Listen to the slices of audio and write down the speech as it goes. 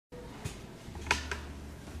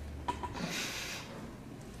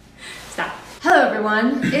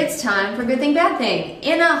everyone, it's time for Good Thing Bad Thing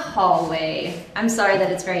in a hallway. I'm sorry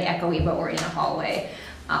that it's very echoey, but we're in a hallway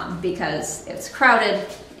because it's crowded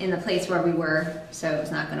in the place where we were, so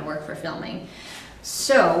it's not going to work for filming.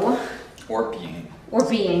 So, or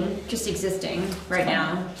being, just existing right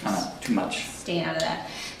now. Not too much. Staying out of that.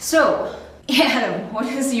 So, Adam, what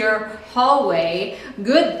is your hallway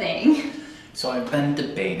good thing? So I've been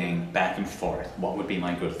debating back and forth what would be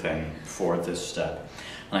my good thing for this step.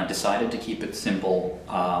 And I've decided to keep it simple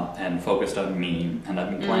and focused on me. And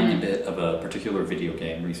I've been playing a bit of a particular video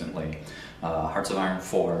game recently, Hearts of Iron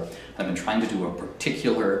 4. I've been trying to do a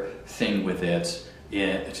particular thing with it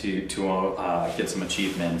to get some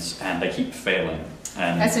achievements, and I keep failing.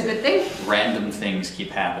 And that's a good thing. Random things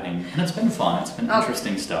keep happening, and it's been fun. It's been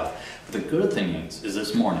interesting stuff. But the good thing is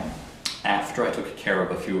this morning, after I took care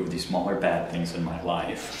of a few of the smaller bad things in my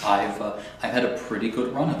life, I've had a pretty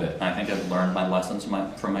good run of it. I think I've learned my lessons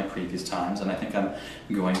from my previous times, and I think I'm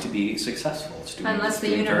going to be successful. Unless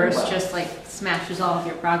the universe just like smashes all of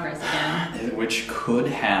your progress again. Which could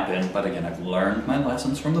happen, but again, I've learned my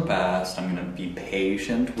lessons from the past. I'm going to be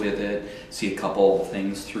patient with it, see a couple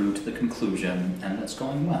things through to the conclusion, and it's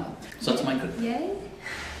going well. So that's my good. Yay.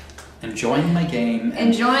 Enjoying my game.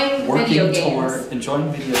 Enjoying video games.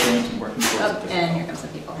 Enjoying video games and working towards it. And here comes some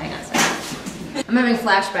people. Hang on a second. I'm having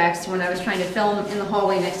flashbacks to when I was trying to film in the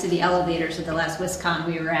hallway next to the elevators at the last WisCon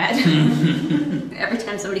we were at. Every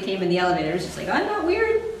time somebody came in the elevator, it was just like, I'm not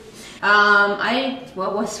weird.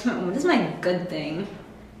 What is my good thing?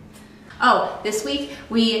 Oh, this week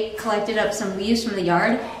we collected up some leaves from the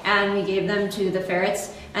yard and we gave them to the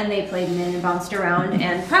ferrets, and they played in and bounced around,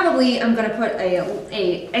 and probably I'm going to put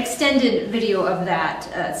a extended video of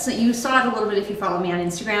that. So you saw it a little bit if you follow me on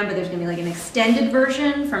Instagram, but there's going to be like an extended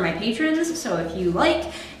version for my patrons. So if you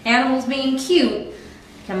like animals being cute,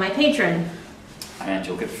 become my patron. And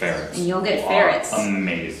you'll get ferrets. And you'll get ferrets.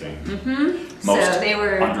 Amazing. Mm-hmm. Most so they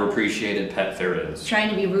were underappreciated pet there is.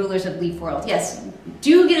 Trying to be rulers of Leaf World. Yes,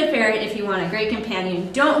 do get a ferret if you want a great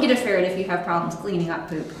companion. Don't get a ferret if you have problems cleaning up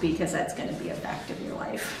poop, because that's going to be a fact of your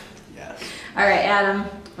life. Yes. All right, Adam,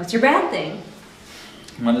 what's your bad thing?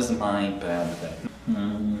 What is my bad thing?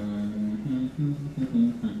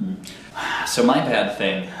 So my bad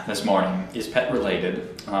thing this morning is pet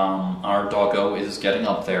related. Our doggo is getting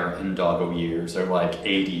up there in doggo years. They're like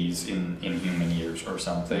 80s in human years or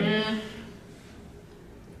something.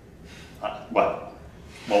 What?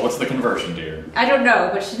 Well, what's the conversion, dear? I don't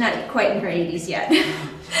know, but she's not quite in her 80s yet.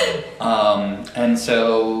 And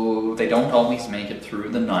so they don't always make it through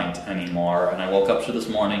the night anymore. And I woke up to this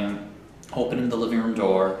morning, opening the living room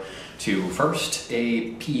door to first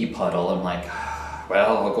a pee puddle. I'm like,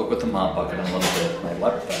 well, I'll go with the mop bucket in a little bit. And I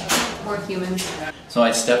left that. We're humans. So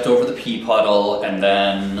I stepped over the pee puddle, and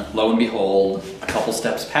then, lo and behold, a couple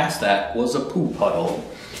steps past that was a poo puddle.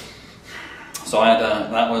 So I had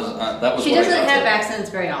that was. She doesn't have accidents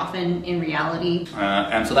very often in reality.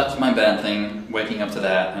 And so that was my bad thing, waking up to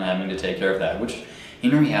that and having to take care of that, which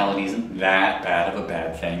in reality isn't that bad of a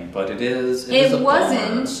bad thing, but it is. It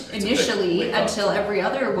wasn't initially until every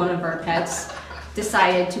other one of our pets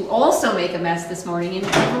decided to also make a mess this morning in a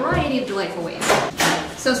variety of delightful ways.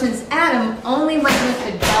 So since Adam only went with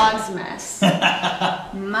the dog's mess,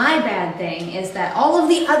 my bad thing is that all of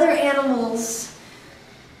the other animals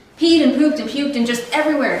peed and pooped and puked and just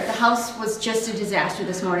everywhere. The house was just a disaster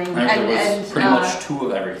this morning. There was pretty much two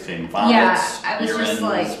of everything. Vomits, yeah, I was urines, just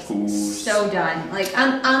like poos. so done. Like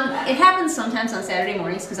it happens sometimes on Saturday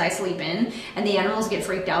mornings because I sleep in, and the animals get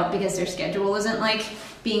freaked out because their schedule isn't like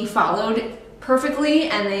being followed perfectly,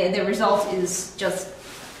 and the result is just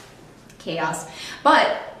chaos.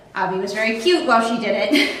 But Avi was very cute while she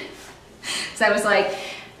did it. So I was like,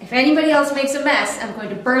 if anybody else makes a mess, I'm going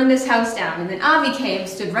to burn this house down. And then Avi came,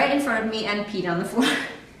 stood right in front of me, and peed on the floor.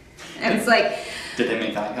 And it's like... Did they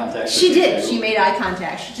make eye contact? She did. She made eye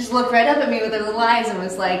contact. She just looked right up at me with her little eyes and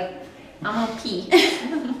was like, I'm gonna pee.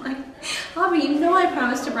 I'm like, Avi, you know I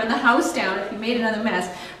promised to burn the house down if you made another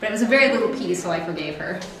mess. But it was a very little pee, so I forgave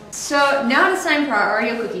her. So now it's time for our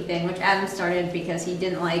Oreo cookie thing, which Adam started because he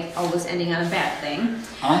didn't like always ending on a bad thing.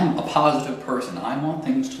 I'm a positive person. I want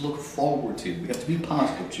things to look forward to. We have to be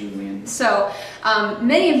positive, Julian. So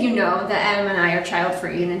many of you know that Adam and I are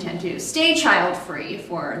child-free and intend to stay child-free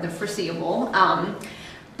for the foreseeable.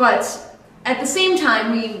 But at the same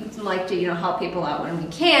time, we like to, help people out when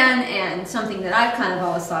we can, and something that I've kind of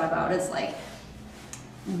always thought about is like,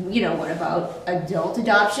 what about adult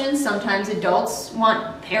adoption? Sometimes adults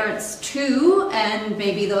want parents too, and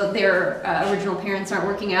maybe their original parents aren't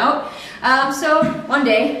working out. So one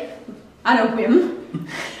day, on a whim.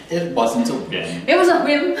 It wasn't a whim. It was a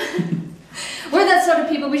whim. We're that sort of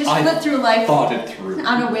people. We just flip through life thought it through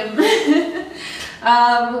on a whim.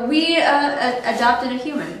 We adopted a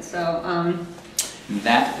human, so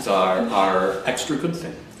that is our extra good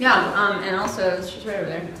thing. yeah. And also she's right over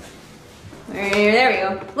there. There we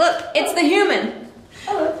go. Look, it's the human.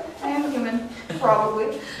 Hello, I am a human,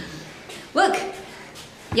 probably. Look.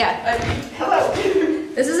 Yeah. Hello.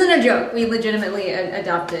 This isn't a joke. We legitimately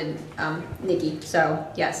adopted Nikki. So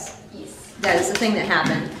yes, Yes. that is the thing that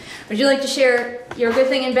happened. Would you like to share your good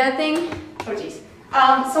thing and bad thing? Oh jeez.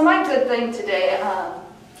 So my good thing today,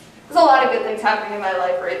 there's a lot of good things happening in my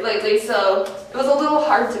life lately, so it was a little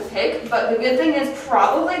hard to pick, but the good thing is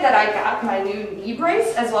probably that I got my new knee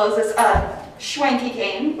brace, as well as this Schwanky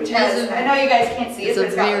cane, which has, I know you guys can't see it, but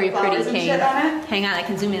it's got very flowers pretty and cane. shit on it. Hang on, I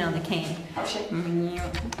can zoom in on the cane. Oh shit.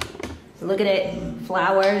 Look at it,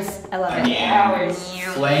 flowers. I love it. Flowers.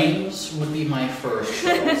 Flames would be my first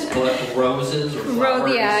choice, but roses or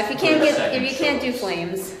flowers. Yeah, if you can't do choice.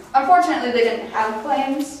 flames. Unfortunately, they didn't have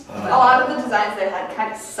flames. A lot of the designs they had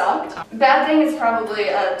kind of sucked. Bad thing is probably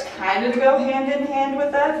kind of go hand in hand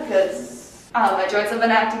with that because my joints have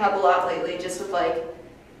been acting up a lot lately, just with like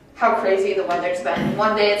how crazy the weather's been.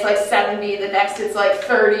 One day it's like 70, the next it's like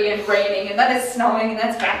 30 and raining, and then it's snowing, and then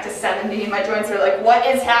it's back to 70, and my joints are like, what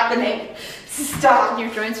is happening? Stop. Your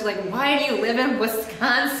joints are like, why do you live in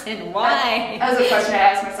Wisconsin? Why? That was a question I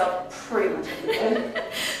asked myself pretty much every day.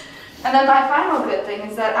 And then my final good thing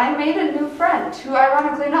is that I made a new friend who,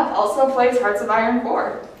 ironically enough, also plays Hearts of Iron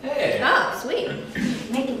 4. Hey. Oh, sweet.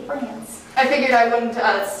 Making friends. I figured I wouldn't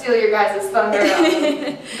steal your guys' thunder.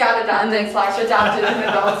 Got adopted an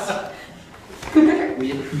adult.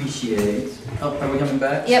 We appreciate. Oh, are we coming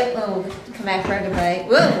back? Yep, oh, come back for a goodbye.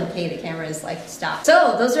 Whoa, okay, the camera is like, stop.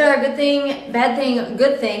 So, those are our good thing, bad thing,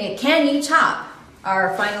 good thing. Can you top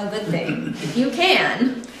our final good thing? If you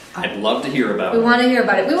can, I'd love to hear about we it. want to hear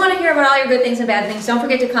about it. We want to hear about all your good things and bad things. Don't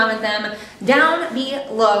forget to comment them down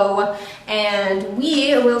below. And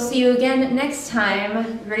we will see you again next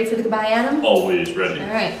time. Ready for the goodbye, Adam? Always ready. All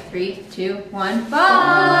right, 3, 2, 1,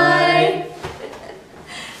 bye.